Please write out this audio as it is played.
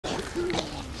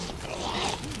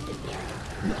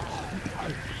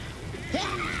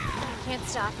Can't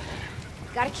stop.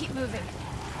 Gotta keep moving.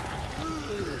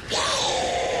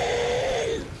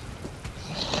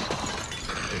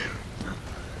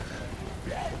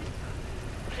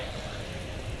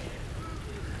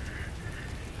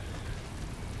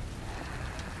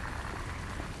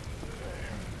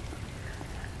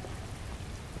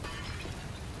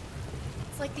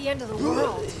 It's like the end of the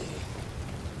world.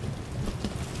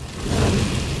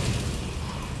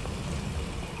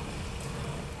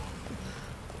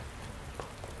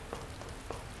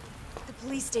 The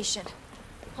police station.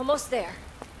 Almost there.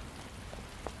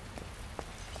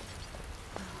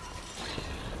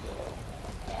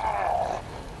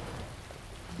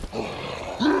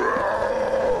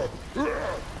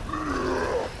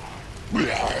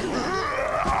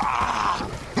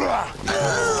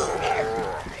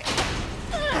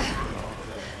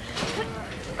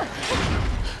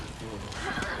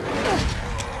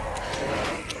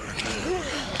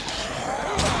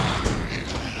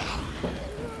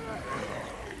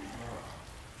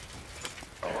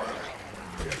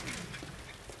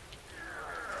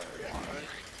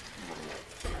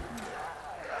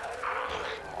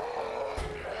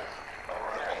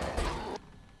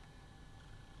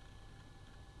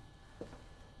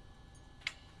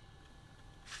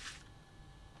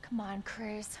 Come on,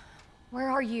 Chris. Where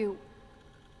are you?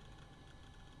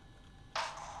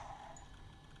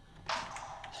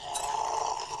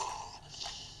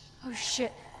 Oh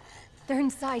shit. They're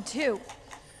inside too.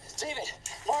 David!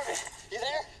 Marvin! You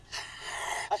there?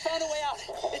 I found a way out.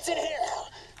 It's in here.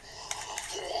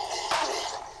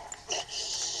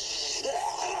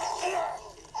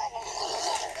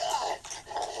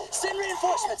 Send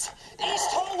reinforcements! East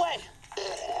hallway!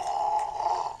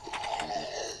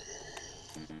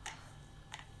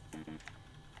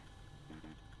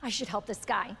 I should help this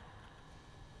guy.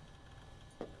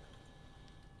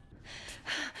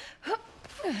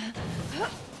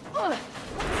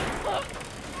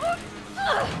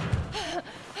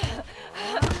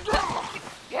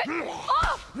 Get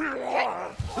off! Get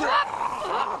up! Help!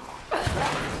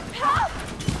 Help!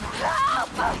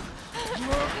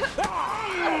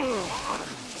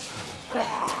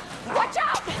 Watch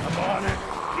out! I'm on it.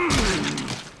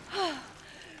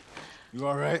 You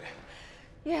all right?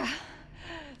 Yeah.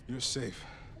 You're safe.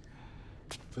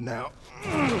 For now.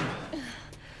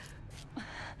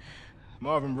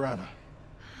 Marvin Browner.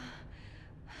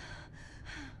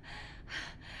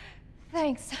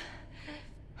 Thanks.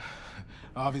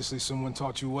 Obviously someone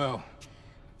taught you well.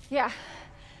 Yeah.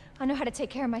 I know how to take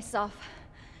care of myself.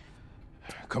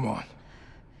 Come on.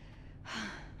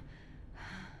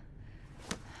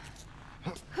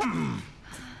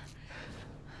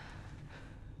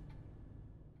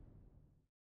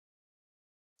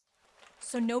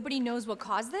 So nobody knows what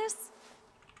caused this?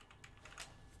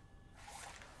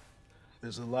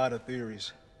 There's a lot of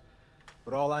theories.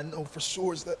 But all I know for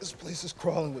sure is that this place is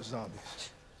crawling with zombies.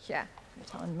 Yeah, you're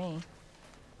telling me.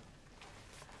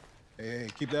 Hey,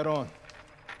 keep that on.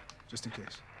 Just in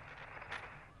case.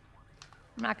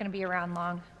 I'm not gonna be around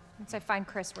long. Once I find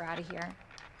Chris, we're out of here.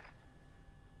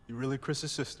 You really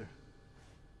Chris's sister?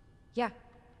 Yeah.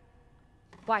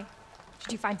 Why?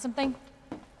 Did you find something?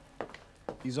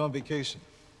 He's on vacation.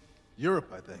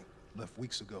 Europe, I think. Left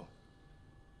weeks ago.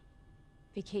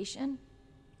 Vacation?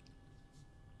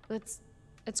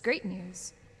 It's great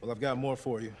news. Well, I've got more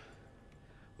for you.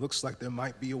 Looks like there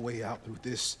might be a way out through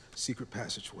this secret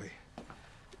passageway.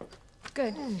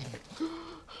 Good.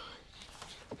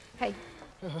 Hey.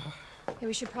 Hey,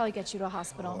 we should probably get you to a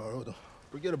hospital. Oh,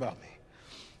 forget about me.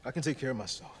 I can take care of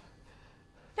myself.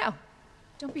 No.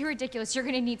 Don't be ridiculous. You're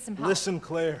gonna need some help. Listen,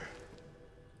 Claire.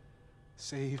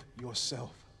 Save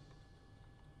yourself.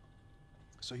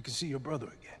 So you can see your brother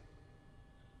again.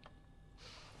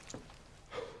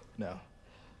 Now,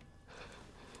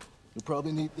 you'll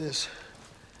probably need this.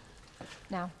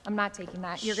 No, I'm not taking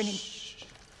that. You're gonna... Shh.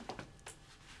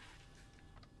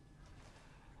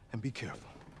 And be careful.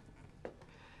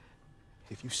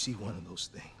 If you see one of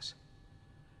those things,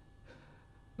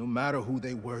 no matter who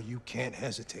they were, you can't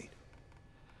hesitate.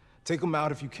 Take them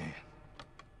out if you can.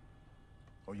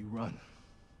 Or you run.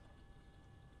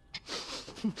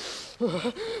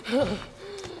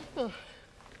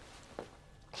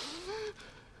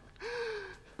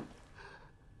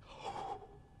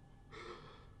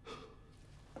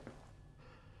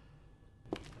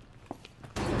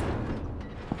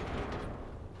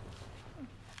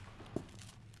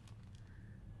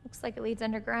 Looks like it leads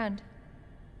underground.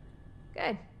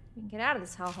 Good. We can get out of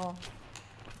this hellhole.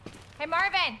 Hey,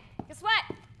 Marvin! Guess what?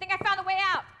 I think I found the way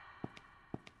out!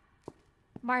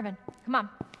 Marvin, come on.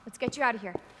 let's get you out of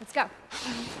here. Let's go.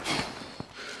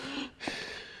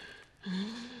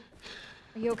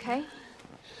 Are you okay?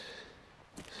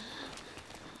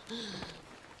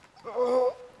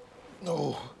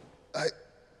 No.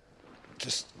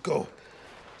 Just go.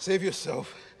 Save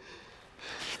yourself.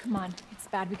 Come on, it's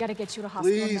bad. We gotta get you to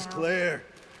hospital Please, now. Claire.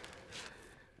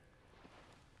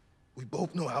 We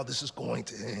both know how this is going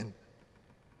to end.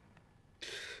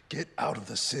 Get out of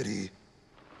the city.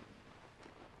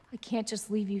 I can't just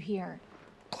leave you here.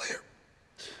 Claire,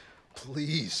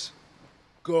 please,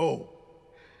 go.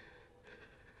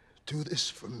 Do this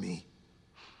for me.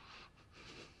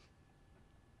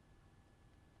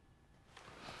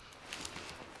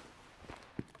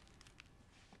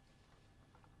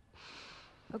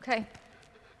 Okay.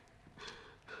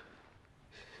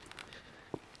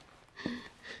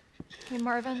 Hey,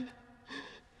 Marvin.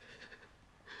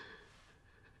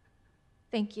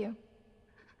 Thank you.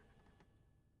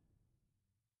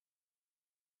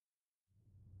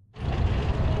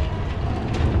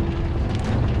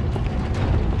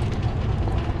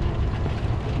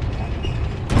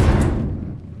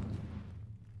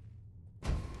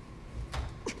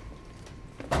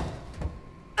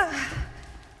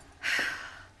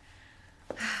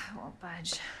 Won't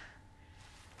budge.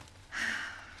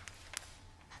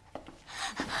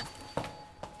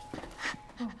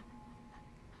 Oh.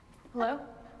 Hello?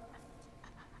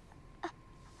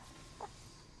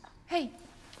 Hey.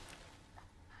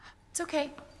 It's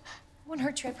okay. I won't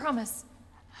hurt you, I promise.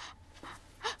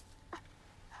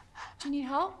 Do you need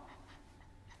help?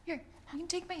 Here, you can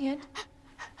take my hand.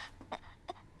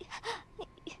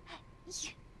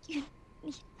 You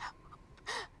need help.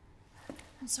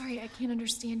 I'm sorry, I can't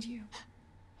understand you.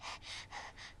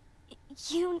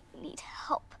 You need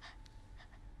help.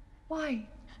 Why?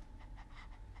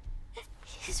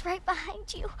 He's right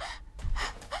behind you.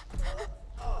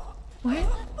 What?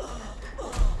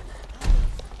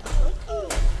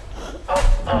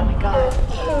 Oh my god.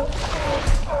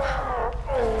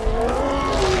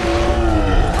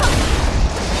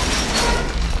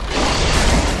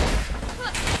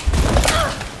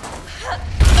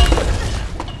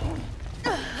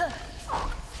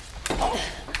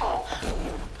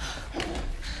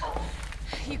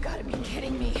 You gotta be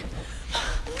kidding me.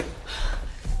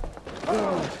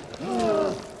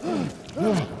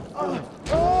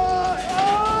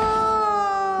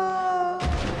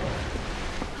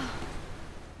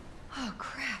 Oh,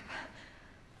 crap.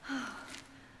 Oh,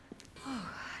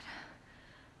 God.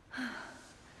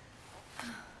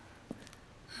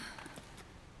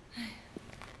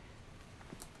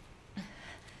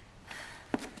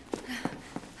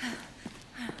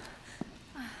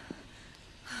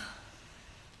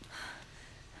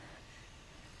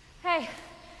 Hey,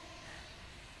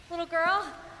 little girl.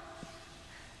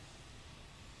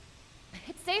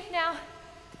 It's safe now.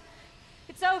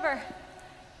 It's over.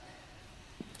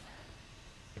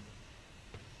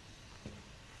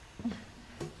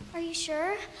 Are you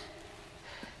sure?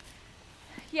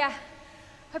 Yeah,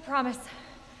 I promise.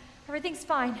 Everything's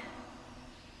fine.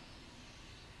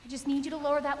 I just need you to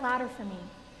lower that ladder for me.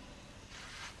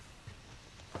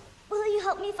 Will you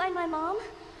help me find my mom?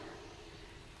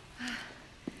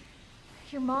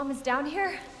 Your mom is down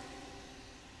here?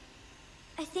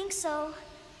 I think so.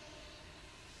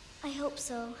 I hope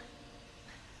so.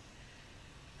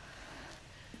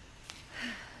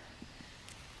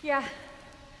 Yeah,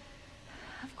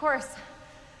 of course.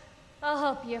 I'll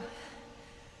help you.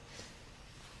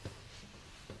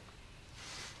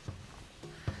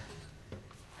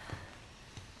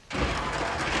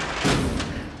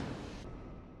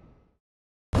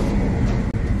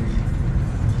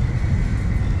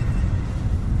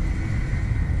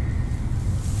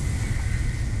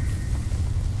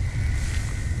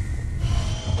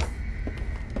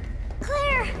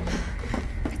 Claire!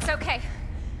 It's okay.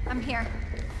 I'm here.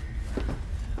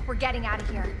 We're getting out of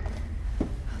here.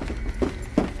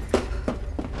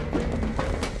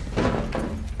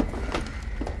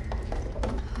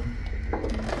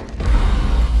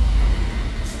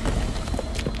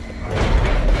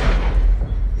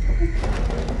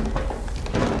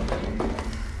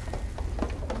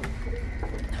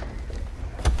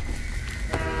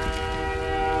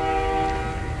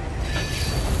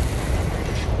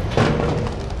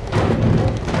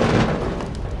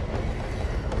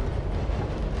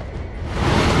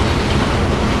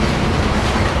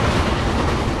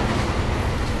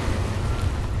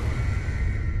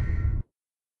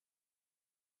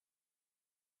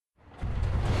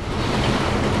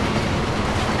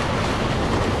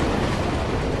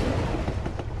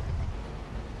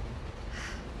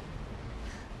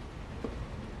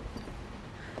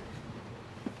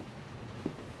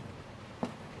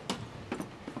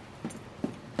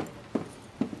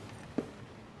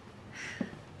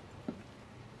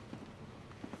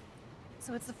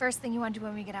 So what's the first thing you want to do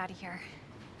when we get out of here?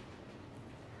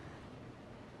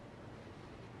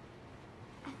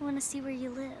 I want to see where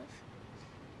you live.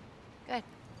 Good.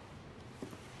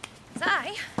 'Cause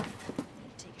I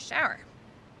need to take a shower.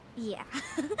 Yeah.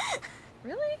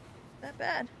 Really? That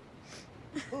bad?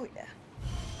 Oh, yeah.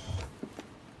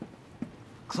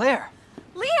 Claire!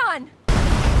 Leon!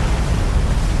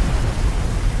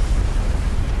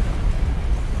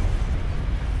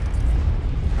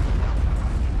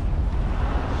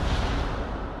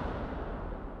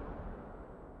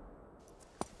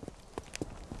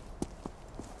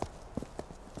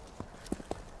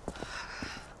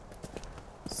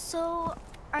 So,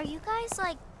 are you guys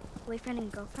like boyfriend and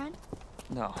girlfriend?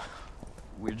 No.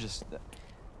 We're just...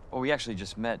 well, we actually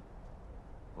just met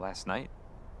last night.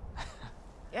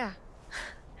 Yeah.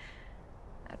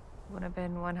 That would have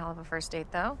been one hell of a first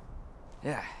date, though.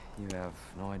 Yeah, you have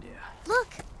no idea.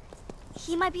 Look!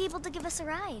 He might be able to give us a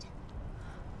ride.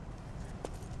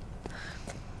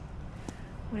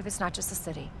 What if it's not just the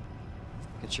city?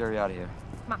 Get Sherry out of here.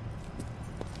 Come on.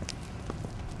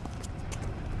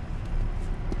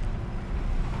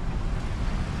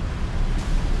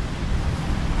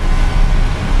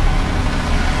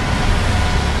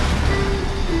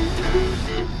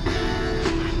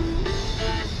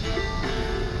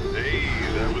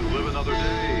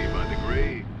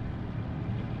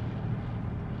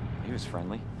 He was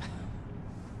friendly.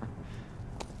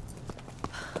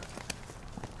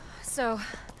 So,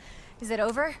 is it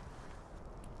over?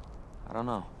 I don't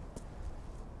know.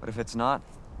 But if it's not,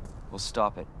 we'll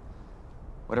stop it.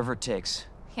 Whatever it takes.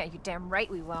 Yeah, you're damn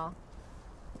right we will.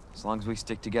 As long as we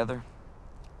stick together,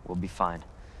 we'll be fine.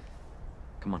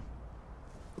 Come on.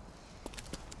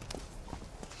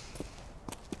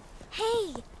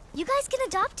 Hey, you guys can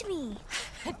adopt me.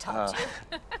 Adopt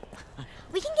you.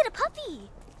 We can get a puppy.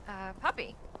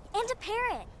 Puppy. And a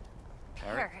parrot.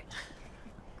 Parrot.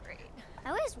 Great. I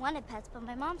always wanted pets, but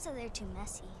my mom said they're too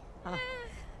messy. Yeah.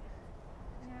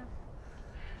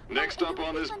 Next up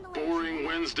on this boring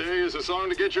Wednesday is a song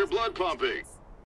to get your blood pumping.